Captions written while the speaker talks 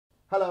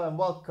Hello and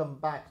welcome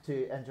back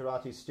to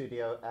Engerati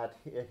studio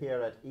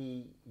here at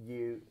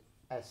EUSEW,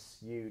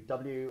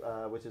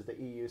 which is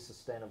the EU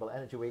Sustainable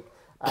Energy Week.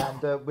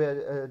 And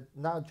we're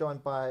now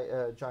joined by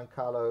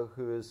Giancarlo,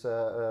 who is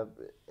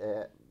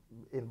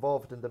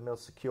involved in the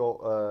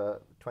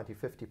Milesecure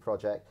 2050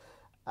 project.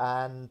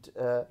 And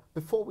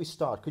before we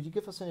start, could you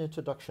give us an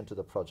introduction to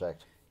the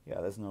project?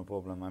 Yeah, that's no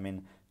problem. I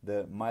mean,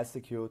 the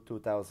Milesecure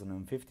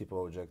 2050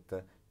 project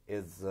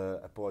is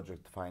a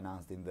project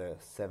financed in the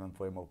 7th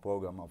framework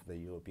program of the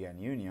European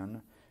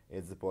Union.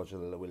 It's a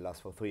project that will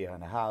last for 3 years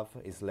and a half.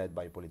 It's led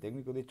by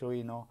Politecnico di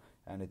Torino,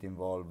 and it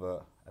involves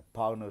a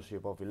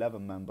partnership of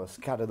 11 members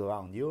scattered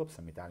around Europe,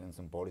 some Italians,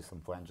 some Polish, some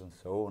French, and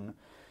so on.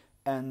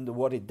 And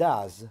what it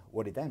does,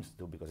 what it aims to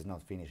do, because it's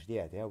not finished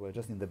yet, yeah, we're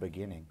just in the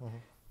beginning,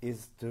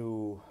 is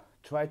to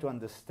try to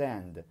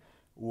understand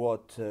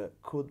what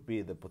could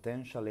be the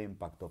potential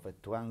impact of a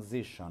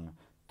transition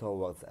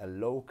towards a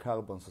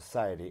low-carbon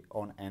society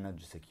on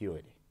energy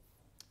security.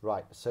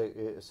 Right. So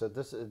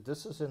this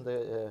is in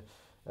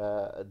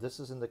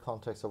the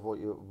context of what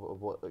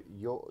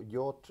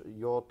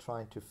you're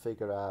trying to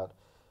figure out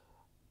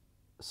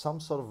some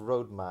sort of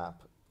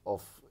roadmap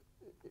of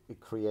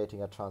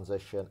creating a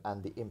transition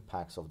and the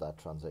impacts of that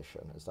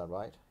transition. Is that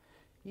right?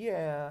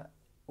 Yeah,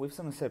 with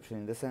some exception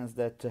in the sense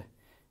that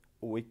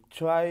we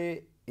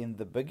try in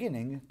the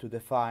beginning to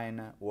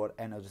define what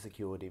energy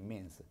security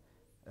means.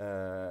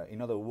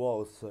 In other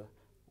words,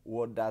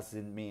 what does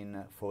it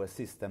mean for a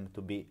system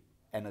to be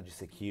energy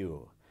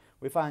secure?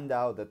 We find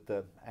out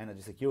that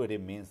energy security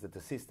means that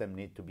the system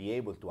needs to be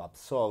able to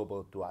absorb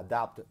or to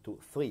adapt to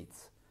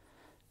threats.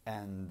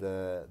 And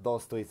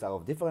those threats are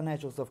of different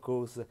natures, of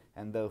course,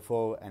 and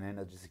therefore an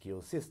energy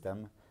secure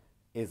system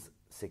is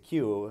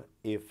secure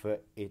if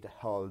it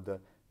holds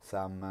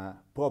some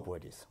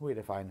properties. We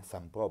define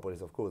some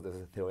properties, of course. There's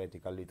a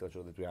theoretical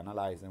literature that we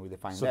analyze, and we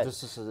define so that. So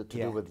this is to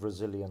do with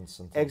resilience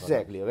and things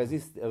exactly. like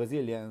that.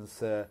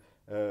 Resilience,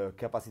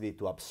 capacity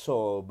to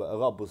absorb,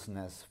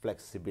 robustness,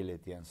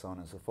 flexibility, and so on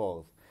and so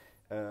forth.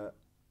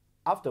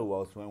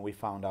 Afterwards, when we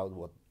found out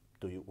what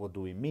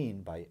do we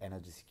mean by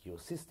energy secure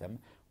system,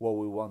 what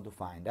we want to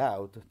find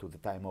out to the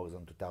time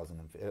horizon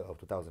of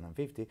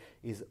 2050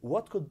 is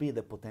what could be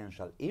the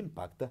potential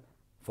impact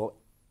for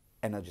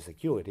energy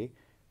security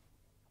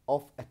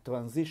of a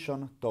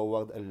transition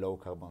toward a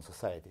low-carbon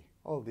society.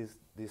 All this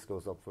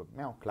goes of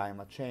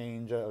climate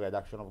change,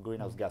 reduction of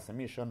greenhouse gas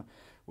emission.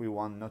 We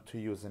want not to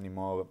use any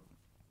more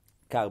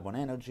carbon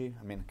energy,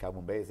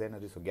 carbon-based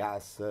energy, so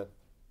gas,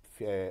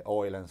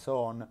 oil, and so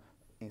on.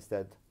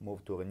 Instead,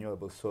 move to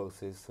renewable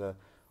sources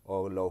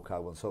or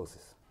low-carbon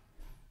sources.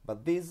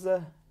 But this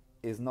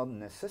is not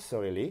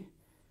necessarily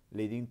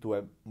leading to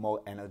a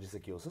more energy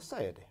secure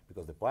society,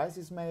 because the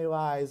prices may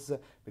rise,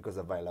 because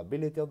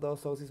availability of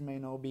those sources may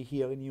not be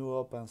here in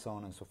Europe, and so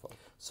on and so forth.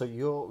 So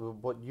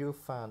what you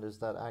found is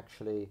that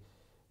actually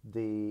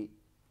the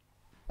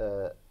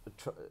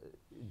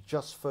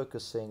just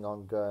focusing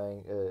on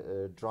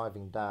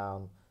driving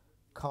down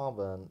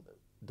carbon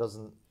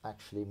doesn't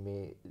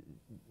actually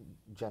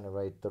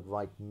generate the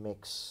right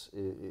mix.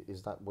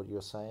 Is that what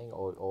you're saying,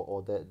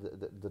 or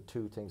the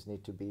two things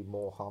need to be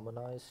more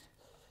harmonized?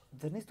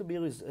 There needs to be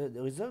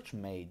research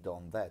made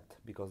on that,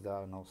 because there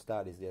are no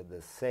studies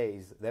that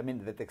says,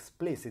 that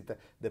explicit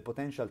the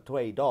potential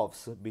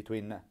trade-offs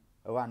between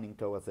running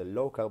towards a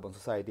low-carbon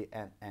society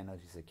and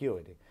energy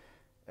security.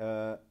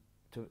 To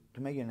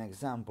make an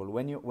example,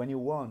 when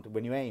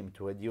you aim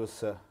to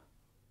reduce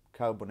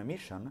carbon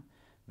emission,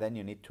 then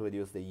you need to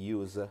reduce the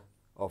use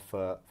of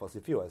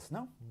fossil fuels.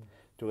 No,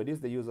 to reduce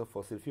the use of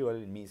fossil fuel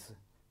means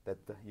that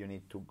you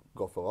need to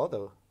go for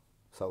other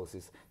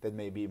sources that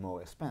may be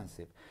more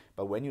expensive.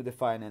 But when you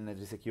define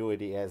energy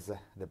security as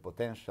the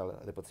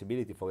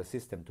possibility for a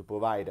system to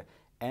provide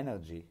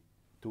energy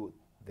to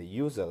the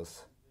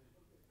users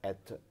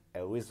at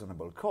a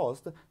reasonable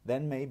cost,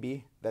 then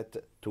maybe that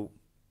to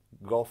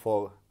go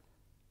for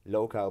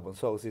low carbon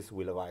sources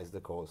will rise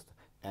the cost,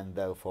 and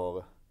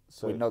therefore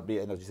will not be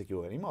energy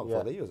secure anymore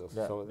for the users.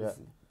 So this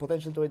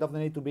potential trade-off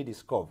need to be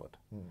discovered.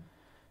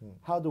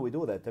 How do we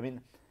do that?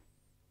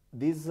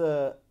 This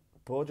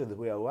project that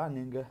we are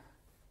running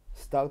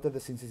started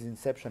since its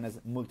inception as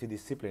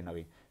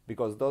multidisciplinary,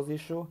 because those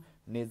issues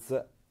needs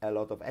a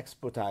lot of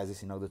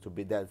expertise in order to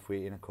be dealt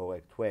with in a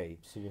correct way.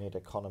 So you need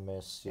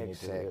economists, you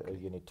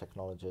need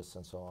technologists,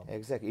 and so on.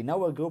 Exactly. In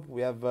our group,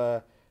 we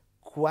have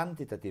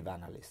quantitative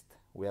analysts.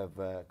 We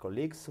have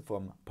colleagues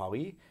from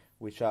Paris,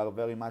 which are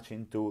very much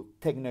into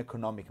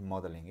techno-economic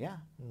modeling.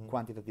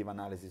 Quantitative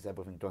analysis,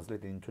 everything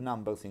translated into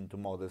numbers, into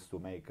models to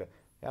make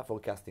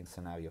forecasting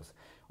scenarios.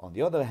 On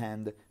the other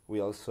hand, we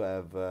also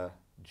have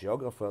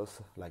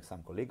geographers, like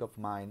some colleague of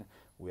mine.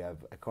 We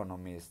have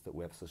economists,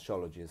 we have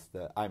sociologists.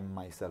 I'm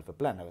myself a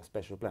planner, a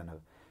special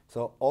planner.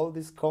 So all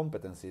these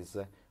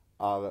competencies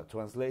are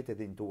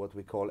translated into what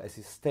we call a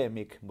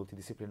systemic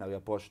multidisciplinary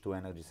approach to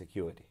energy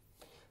security.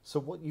 So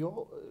what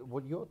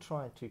you're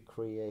trying to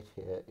create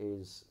here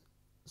is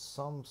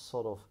some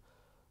sort of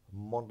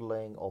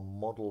modeling or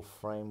model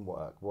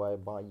framework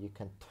whereby you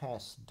can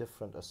test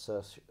different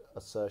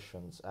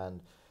assertions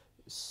and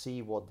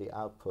see what the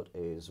output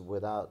is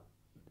without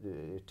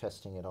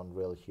testing it on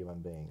real human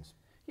beings.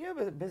 Yeah,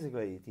 but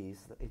basically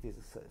it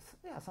is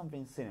yeah,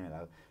 something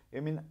similar. I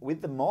mean,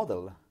 with the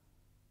model,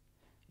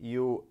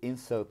 you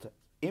insert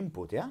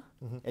input, yeah,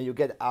 and you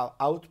get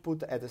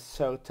output at a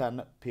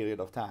certain period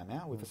of time,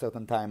 yeah, with a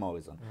certain time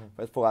horizon.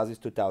 But for us, it's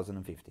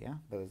 2050, yeah.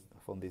 That is,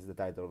 from this, the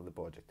title of the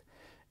project.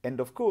 And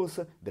of course,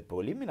 the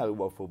preliminary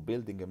work for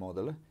building a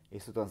model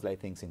is to translate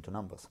things into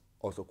numbers,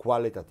 also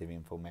qualitative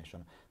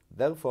information.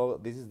 Therefore,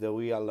 this is the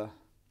real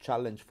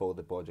challenge for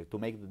the project, to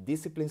make the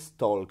disciplines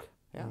talk,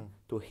 yeah,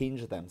 to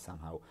hinge them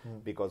somehow.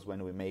 Because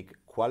when we make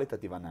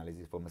qualitative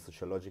analysis from a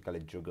sociological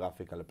and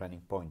geographical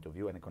planning point of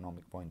view, an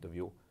economic point of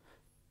view,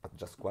 but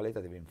just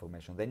qualitative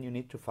information, then you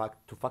need to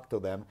factor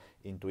them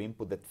into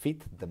input that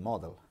fit the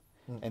model.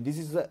 And this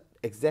is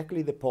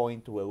exactly the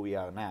point where we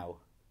are now.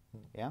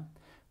 Yeah,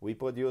 we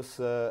produce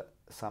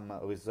some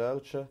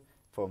research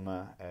from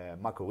a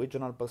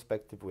macro-regional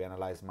perspective. We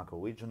analyze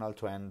macro-regional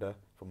trend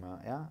from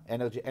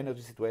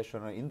energy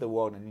situation in the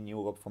world and in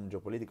Europe from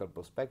geopolitical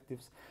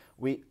perspectives.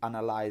 We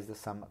analyze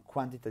some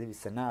quantitative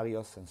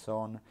scenarios and so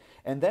on.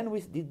 And then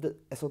we did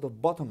a sort of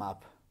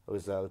bottom-up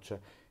research,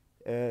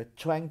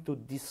 trying to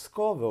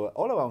discover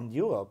all around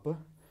Europe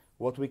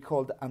what we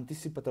called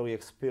anticipatory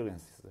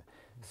experiences.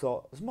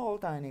 So small,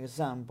 tiny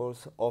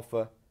examples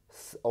of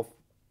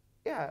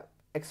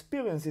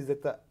experiences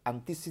that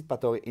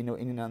anticipatory in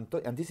an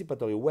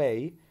anticipatory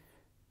way,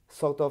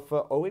 sort of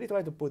already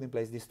try to put in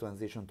place this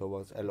transition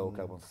towards a low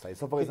carbon society.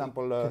 So, for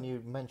example, can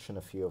you mention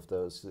a few of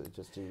those?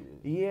 Just to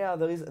yeah,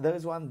 there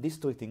is one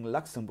district in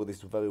Luxembourg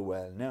is very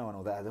well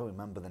known. I don't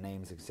remember the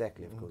names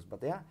exactly, of course,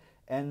 but yeah,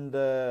 and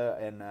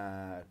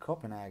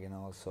Copenhagen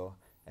also.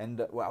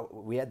 And well,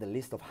 we had a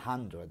list of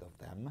 100 of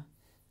them.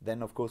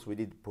 Then, of course, we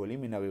did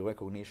preliminary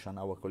recognition.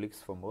 Our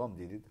colleagues from Rome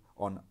did it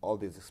on all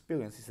these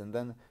experiences, and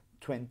then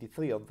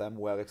 23 of them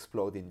were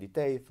explored in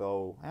detail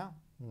through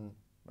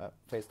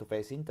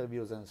face-to-face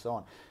interviews and so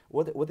on.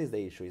 What is the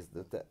issue is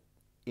that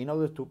in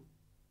order to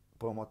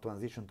promote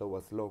transition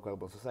towards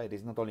low-carbon society,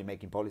 it's not only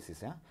making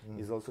policies,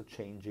 it's also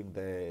changing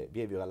the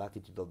behavioral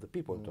attitude of the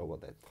people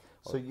toward that.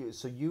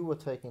 So you were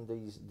taking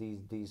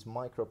these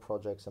micro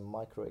projects and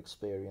micro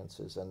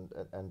experiences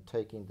and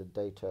taking the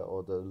data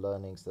or the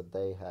learnings that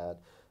they had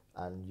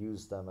and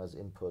use them as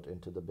input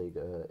into the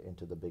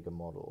bigger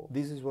model.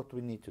 This is what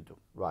we need to do.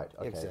 Right.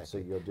 Okay.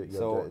 Exactly.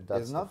 So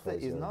it's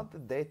not the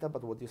data,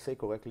 but what you say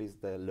correctly is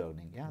the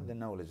learning, the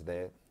knowledge.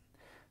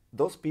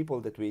 Those people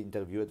that we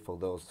interviewed for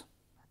those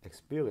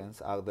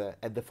experience are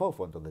at the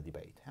forefront of the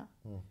debate,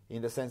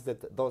 in the sense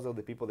that those are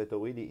the people that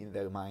already in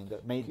their mind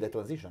made the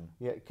transition.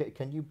 Yeah,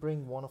 can you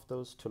bring one of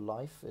those to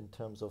life in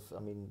terms of, I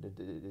mean,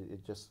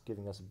 just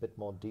giving us a bit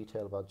more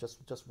detail about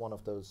just one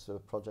of those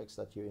projects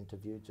that you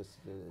interviewed, just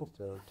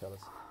to tell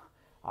us?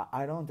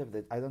 I don't have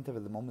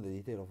at the moment the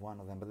detail of one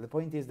of them, but the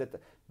point is that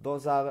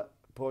those are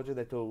projects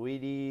that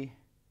already,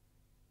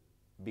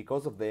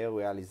 because of their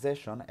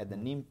realization, had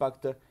an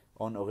impact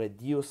on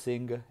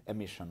reducing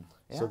emission.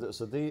 Yeah?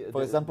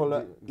 For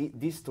example,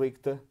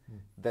 districts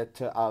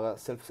that are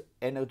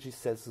energy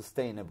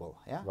self-sustainable.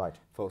 Yeah, right.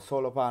 For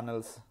solar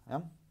panels.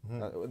 Yeah.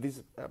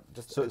 This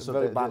just a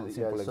very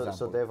simple example.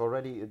 So they've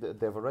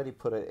already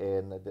put it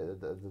in.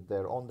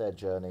 They're on their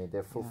journey.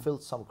 They've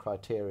fulfilled some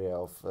criteria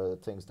of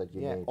things that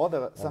you need.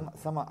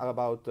 Some are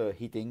about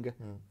heating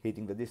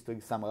the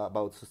district. Some are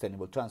about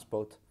sustainable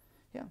transport.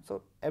 Yeah.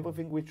 So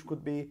everything which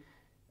could be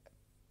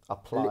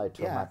applied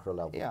to a macro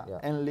level,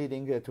 and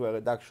leading to a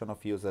reduction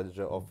of usage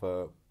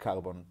of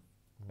carbon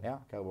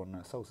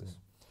sources.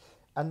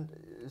 And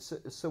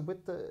so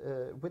with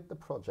the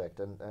project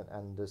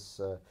and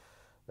this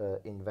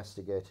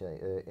investigation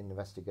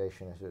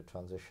into a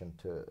transition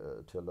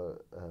to a low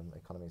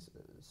economy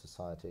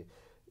society,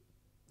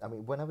 I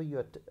mean, whenever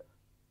you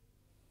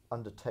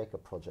undertake a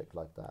project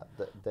like that,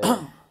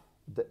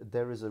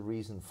 there is a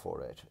reason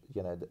for it.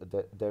 You know,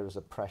 there is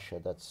a pressure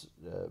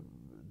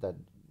that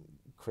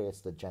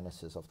creates the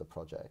genesis of the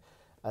project.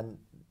 And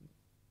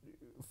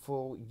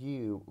for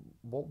you,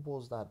 what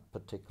was that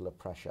particular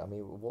pressure? I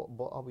mean,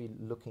 what are we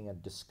looking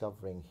at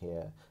discovering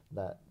here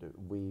that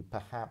we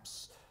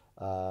perhaps...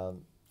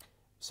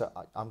 so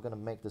I'm going to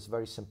make this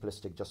very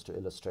simplistic just to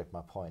illustrate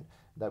my point,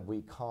 that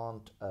we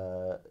can't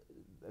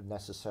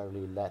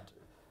necessarily let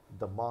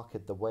the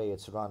market, the way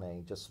it's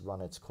running, just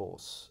run its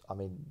course. I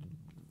mean...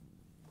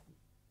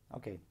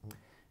 Okay.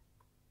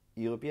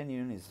 European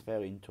Union is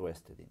very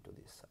interested into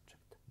this subject.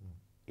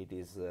 It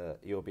is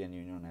European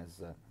Union as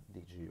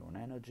DG on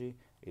energy.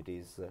 It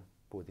is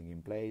putting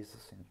in place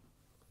since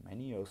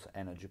many years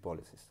energy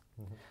policies.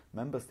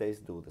 Member states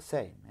do the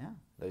same. Yeah,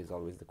 there is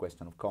always the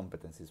question of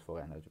competencies for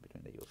energy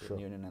between the European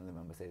Union and the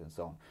member states and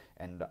so on.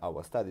 And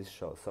our studies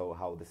show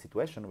how the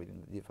situation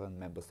within the different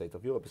member states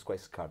of Europe is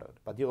quite scattered.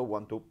 But Europe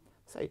want to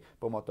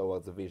promote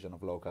towards the vision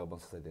of low carbon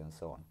society and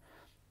so on.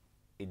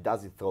 It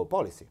does it through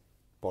policy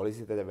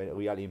that have a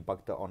real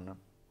impact on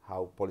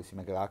how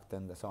policymakers act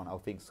and so on, how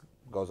things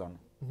goes on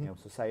in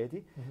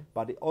society,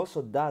 but it also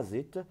does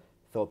it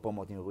through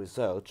promoting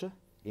research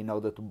in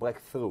order to break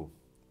through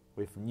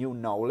with new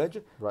knowledge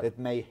that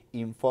may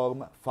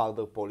inform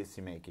further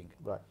policy making.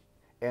 Right.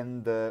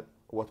 And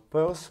what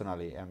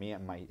personally, me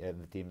and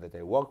the team that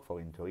I work for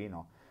in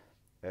Torino,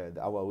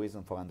 our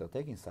reason for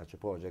undertaking such a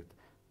project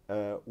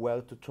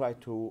were to try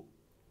to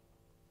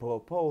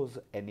propose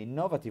an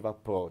innovative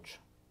approach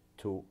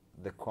to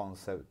the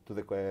concept, to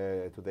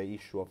the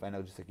issue of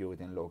energy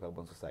security and low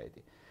carbon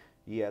society.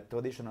 Yeah,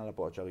 traditional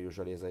approach are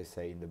usually, as I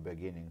say in the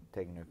beginning,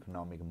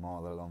 techno-economic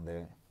model on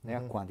the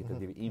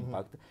quantitative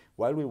impact,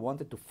 while we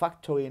wanted to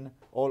factor in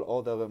all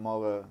other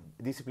more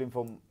discipline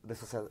from the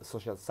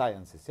social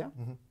sciences,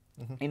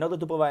 in order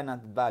to provide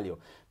added value,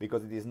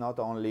 because it is not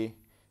only,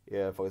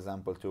 for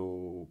example,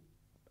 to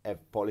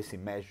have policy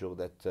measure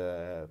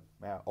that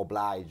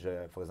oblige,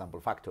 for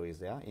example,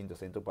 factories,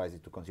 industry enterprises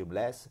to consume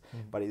less,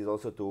 but it is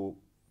also to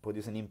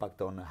produce an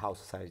impact on how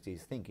society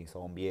is thinking,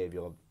 so on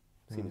behavior of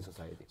civil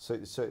society. So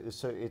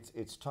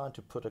it's trying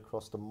to put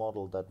across the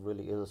model that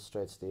really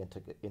illustrates the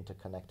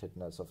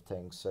interconnectedness of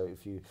things. So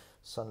if you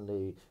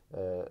suddenly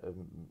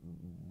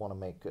want to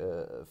make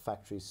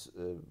factories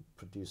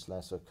produce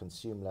less or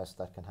consume less,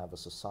 that can have a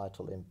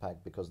societal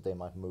impact because they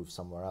might move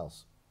somewhere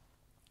else.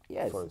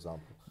 Yes, for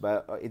example.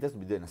 But it has to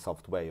be done in a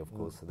soft way, of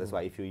course. That's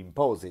why if you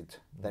impose it,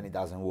 then it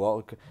doesn't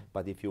work.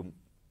 But if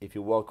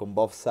you work on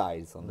both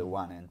sides, on the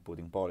one hand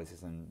putting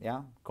policies and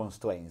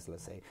constraints,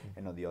 let's say,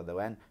 and on the other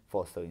hand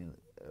fostering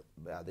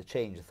the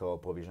change through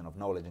provision of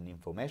knowledge and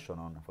information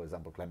on, for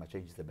example, climate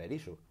change is a bad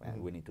issue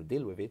and we need to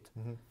deal with it.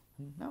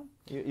 No,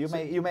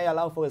 you may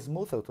allow for a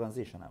smoother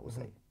transition, I would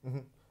say.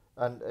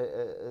 And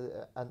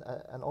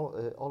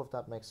all of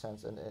that makes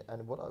sense.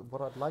 And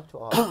what I'd like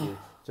to ask you,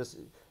 just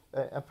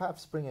and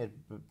perhaps bring it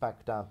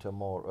back down to a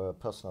more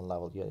personal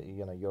level.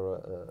 You know,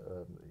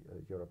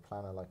 you're a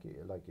planner, like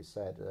you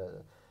said,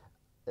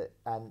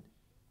 and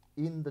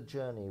in the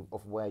journey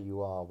of where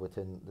you are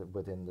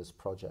within this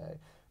project,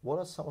 what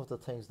are some of the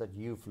things that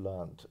you've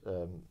learned,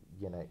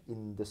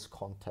 in this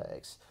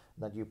context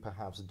that you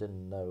perhaps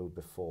didn't know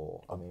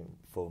before? I mean,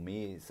 for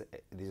me,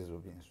 this is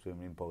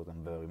extremely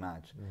important, very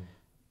much.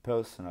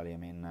 Personally, I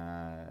mean,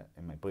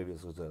 in my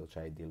previous research,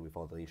 I deal with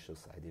other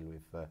issues. I deal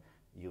with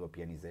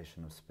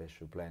Europeanization of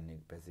spatial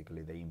planning,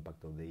 basically the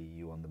impact of the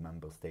EU on the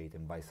member state,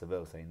 and vice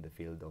versa in the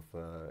field of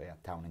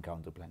town and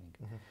county planning.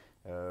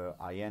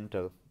 I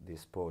entered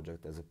this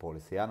project as a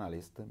policy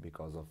analyst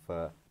because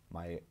of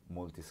my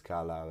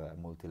multi-scalar,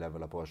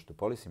 multi-level approach to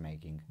policy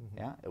making,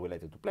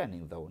 related to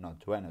planning though, not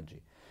to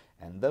energy.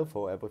 And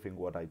therefore everything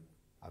what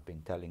I've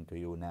been telling to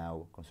you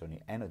now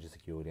concerning energy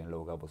security and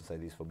low carbon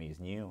societies for me is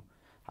new.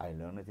 I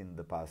learned it in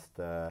the past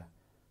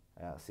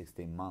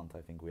 16 months.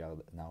 I think we are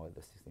now at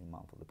the 16th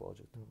month of the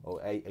project, or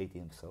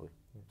 18th, sorry.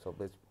 So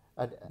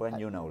that's brand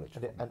new knowledge.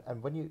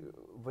 And when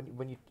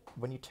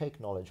you take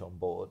knowledge on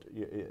board,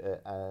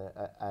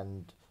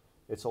 and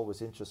it's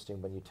always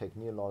interesting when you take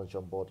new knowledge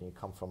on board and you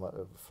come from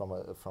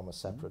a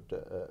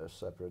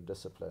separate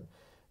discipline.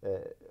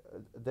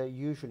 There are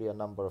usually a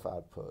number of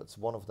outputs.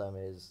 One of them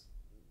is,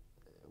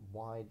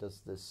 why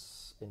does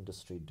this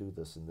industry do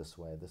this in this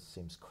way? This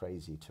seems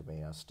crazy to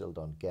me. I still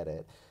don't get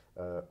it.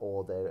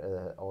 Or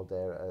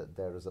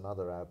there is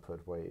another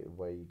output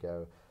where you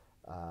go,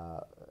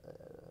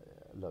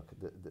 look,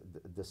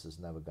 this is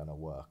never going to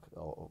work,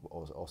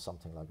 or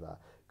something like that.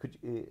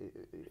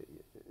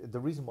 The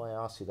reason why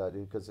I ask you that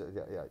is because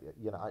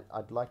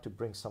I'd like to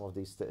bring some of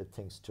these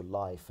things to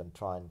life and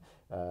try and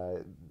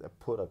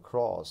put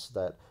across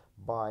that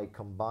by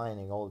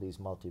combining all these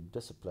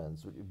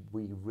multidisciplines,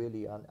 we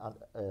really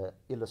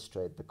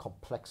illustrate the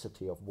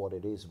complexity of what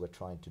it is we're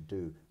trying to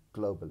do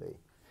globally.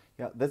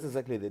 Yeah, that's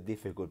exactly the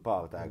difficult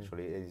part,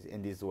 actually,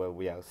 and this is where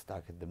we are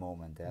stuck at the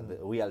moment. The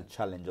real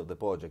challenge of the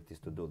project is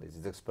to do this.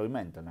 It's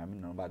experimental. I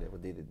mean, nobody ever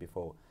did it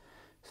before.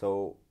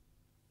 So,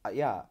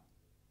 to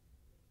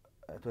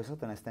a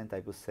certain extent,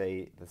 I could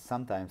say that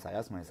sometimes I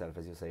ask myself,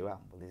 as you say,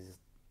 well, this is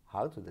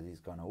how that this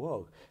is going to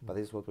work. But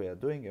this is what we are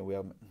doing, and we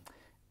are.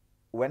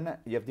 When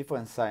you have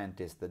different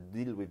scientists that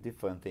deal with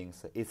different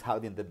things, it's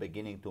hard in the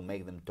beginning to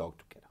make them talk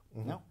together.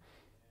 No?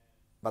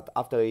 But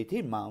after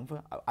 18 months,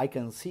 I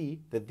can see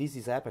that this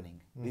is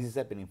happening. This is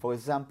happening. For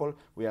example,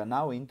 we are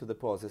now into the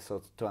process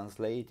of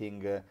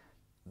translating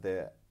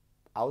the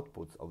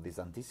outputs of this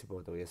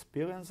anticipatory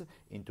experience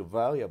into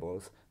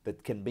variables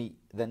that can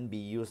then be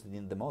used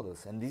in the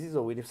models. And this is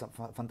already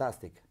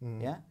fantastic.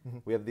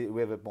 We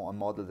have a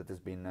model that has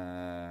been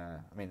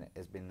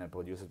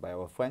produced by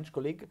our French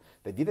colleague.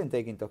 They didn't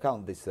take into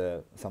account this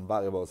some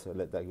variables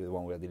like the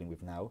one we are dealing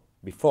with now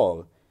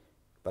before.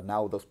 But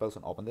now those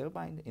persons open their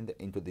mind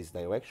into this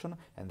direction,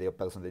 and the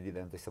person that did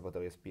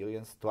anticipatory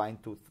experience try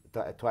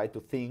to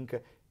think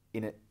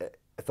in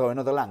through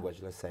another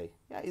language, let's say.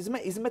 Yeah, it's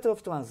a matter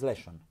of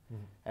translation,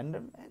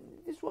 and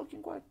it's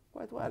working quite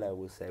well, I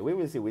would say. We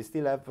will see. We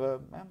still have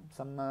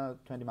some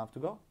 20 months to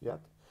go. Yeah.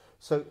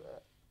 So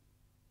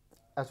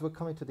as we're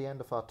coming to the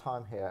end of our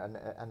time here,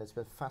 and it's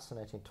been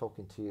fascinating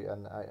talking to you.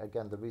 And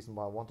again, the reason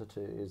why I wanted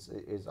to is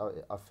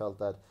I felt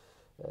that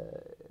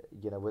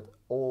with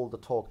all the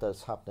talk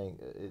that's happening,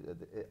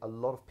 a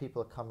lot of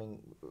people are coming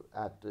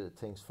at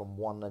things from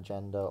one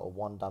agenda or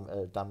one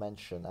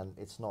dimension, and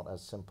it's not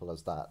as simple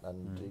as that.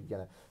 And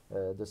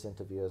this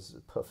interview has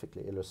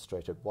perfectly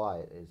illustrated why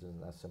it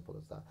isn't as simple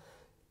as that.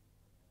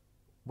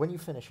 When you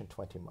finish in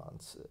 20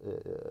 months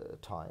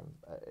time,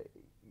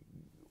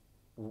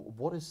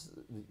 what is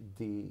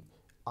the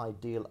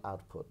ideal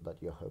output that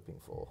you're hoping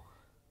for?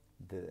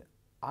 The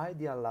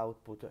ideal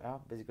output are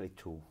basically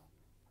two.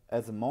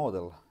 As a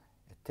model,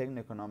 a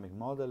techno-economic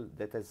model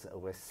that has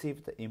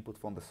received input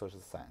from the social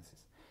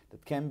sciences,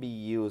 that can be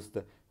used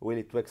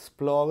really to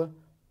explore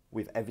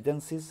with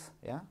evidences,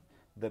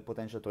 the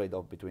potential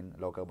trade-off between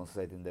low-carbon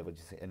society and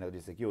energy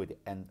security.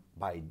 And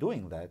by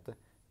doing that,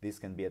 this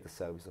can be at the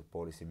service of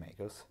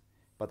policymakers,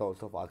 but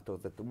also of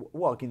actors that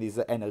work in this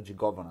energy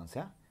governance,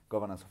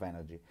 governance of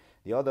energy.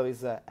 The other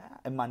is a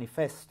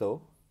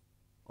manifesto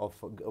of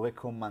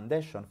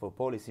recommendation for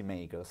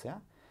policymakers,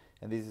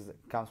 and this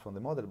comes from the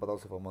model, but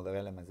also from other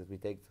elements that we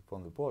take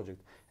from the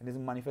project. And this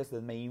is a manifesto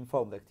that may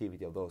inform the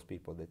activity of those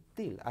people that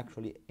deal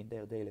actually in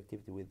their daily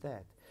activity with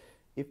that.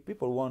 If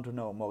people want to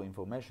know more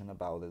information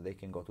about it, they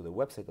can go to the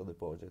website of the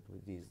project,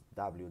 which is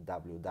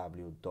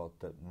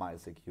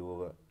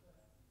www.milesecure.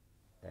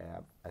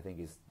 I think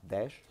it's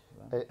dash.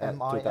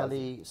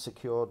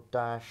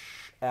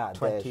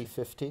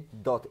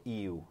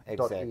 Milesecure-2050.eu.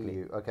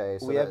 Exactly. Okay.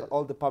 So we have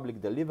all the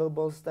public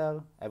deliverables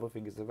there.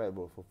 Everything is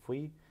available for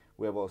free.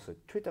 We have also a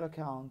Twitter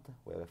account.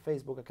 We have a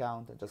Facebook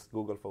account. Just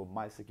Google for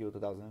Milesecure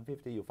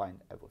 2050. You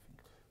find everything.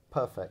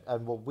 Perfect.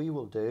 And what we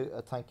will do,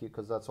 thank you,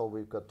 because that's all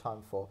we've got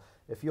time for.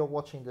 If you're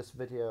watching this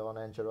video on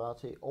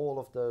Engerati, all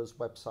of those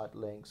website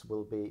links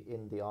will be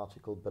in the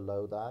article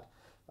below that.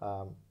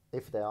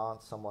 If they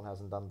aren't, someone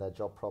hasn't done their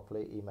job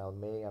properly, email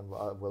me and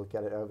we'll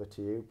get it over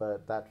to you,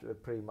 but that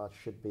pretty much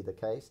should be the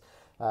case.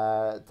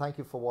 Thank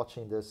you for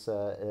watching this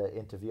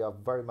interview. I've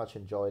very much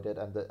enjoyed it,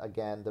 and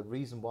again, the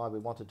reason why we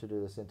wanted to do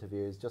this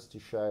interview is just to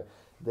show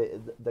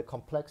the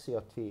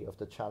complexity of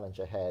the challenge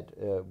ahead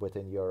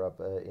within Europe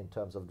in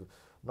terms of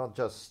not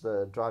just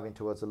driving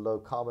towards a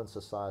low-carbon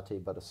society,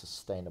 but a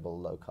sustainable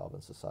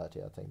low-carbon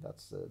society. I think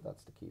that's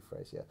the key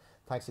phrase here.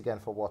 Thanks again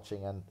for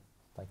watching, and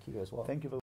thank you as well. Thank you.